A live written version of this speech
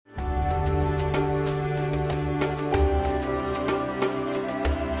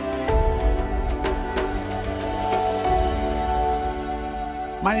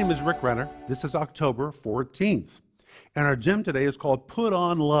My name is Rick Renner. This is October 14th. And our gym today is called Put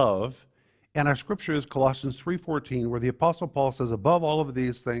On Love. And our scripture is Colossians 3:14, where the Apostle Paul says, above all of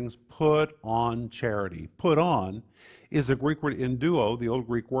these things, put on charity. Put on is the Greek word enduo, the old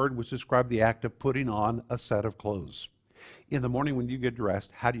Greek word, which described the act of putting on a set of clothes. In the morning when you get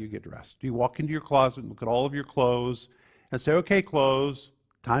dressed, how do you get dressed? Do you walk into your closet and look at all of your clothes and say, okay, clothes,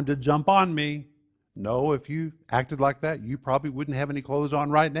 time to jump on me? No, if you acted like that, you probably wouldn't have any clothes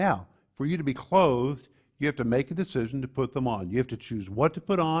on right now. For you to be clothed, you have to make a decision to put them on. You have to choose what to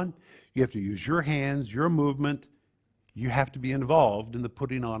put on. You have to use your hands, your movement. You have to be involved in the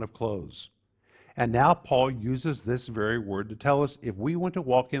putting on of clothes. And now Paul uses this very word to tell us if we want to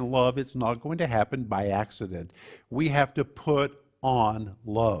walk in love, it's not going to happen by accident. We have to put on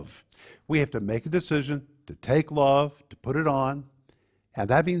love. We have to make a decision to take love, to put it on. And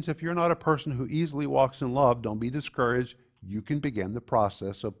that means if you're not a person who easily walks in love, don't be discouraged. You can begin the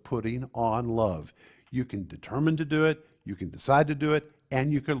process of putting on love. You can determine to do it, you can decide to do it,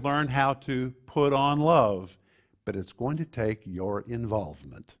 and you can learn how to put on love. But it's going to take your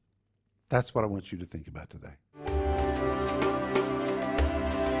involvement. That's what I want you to think about today.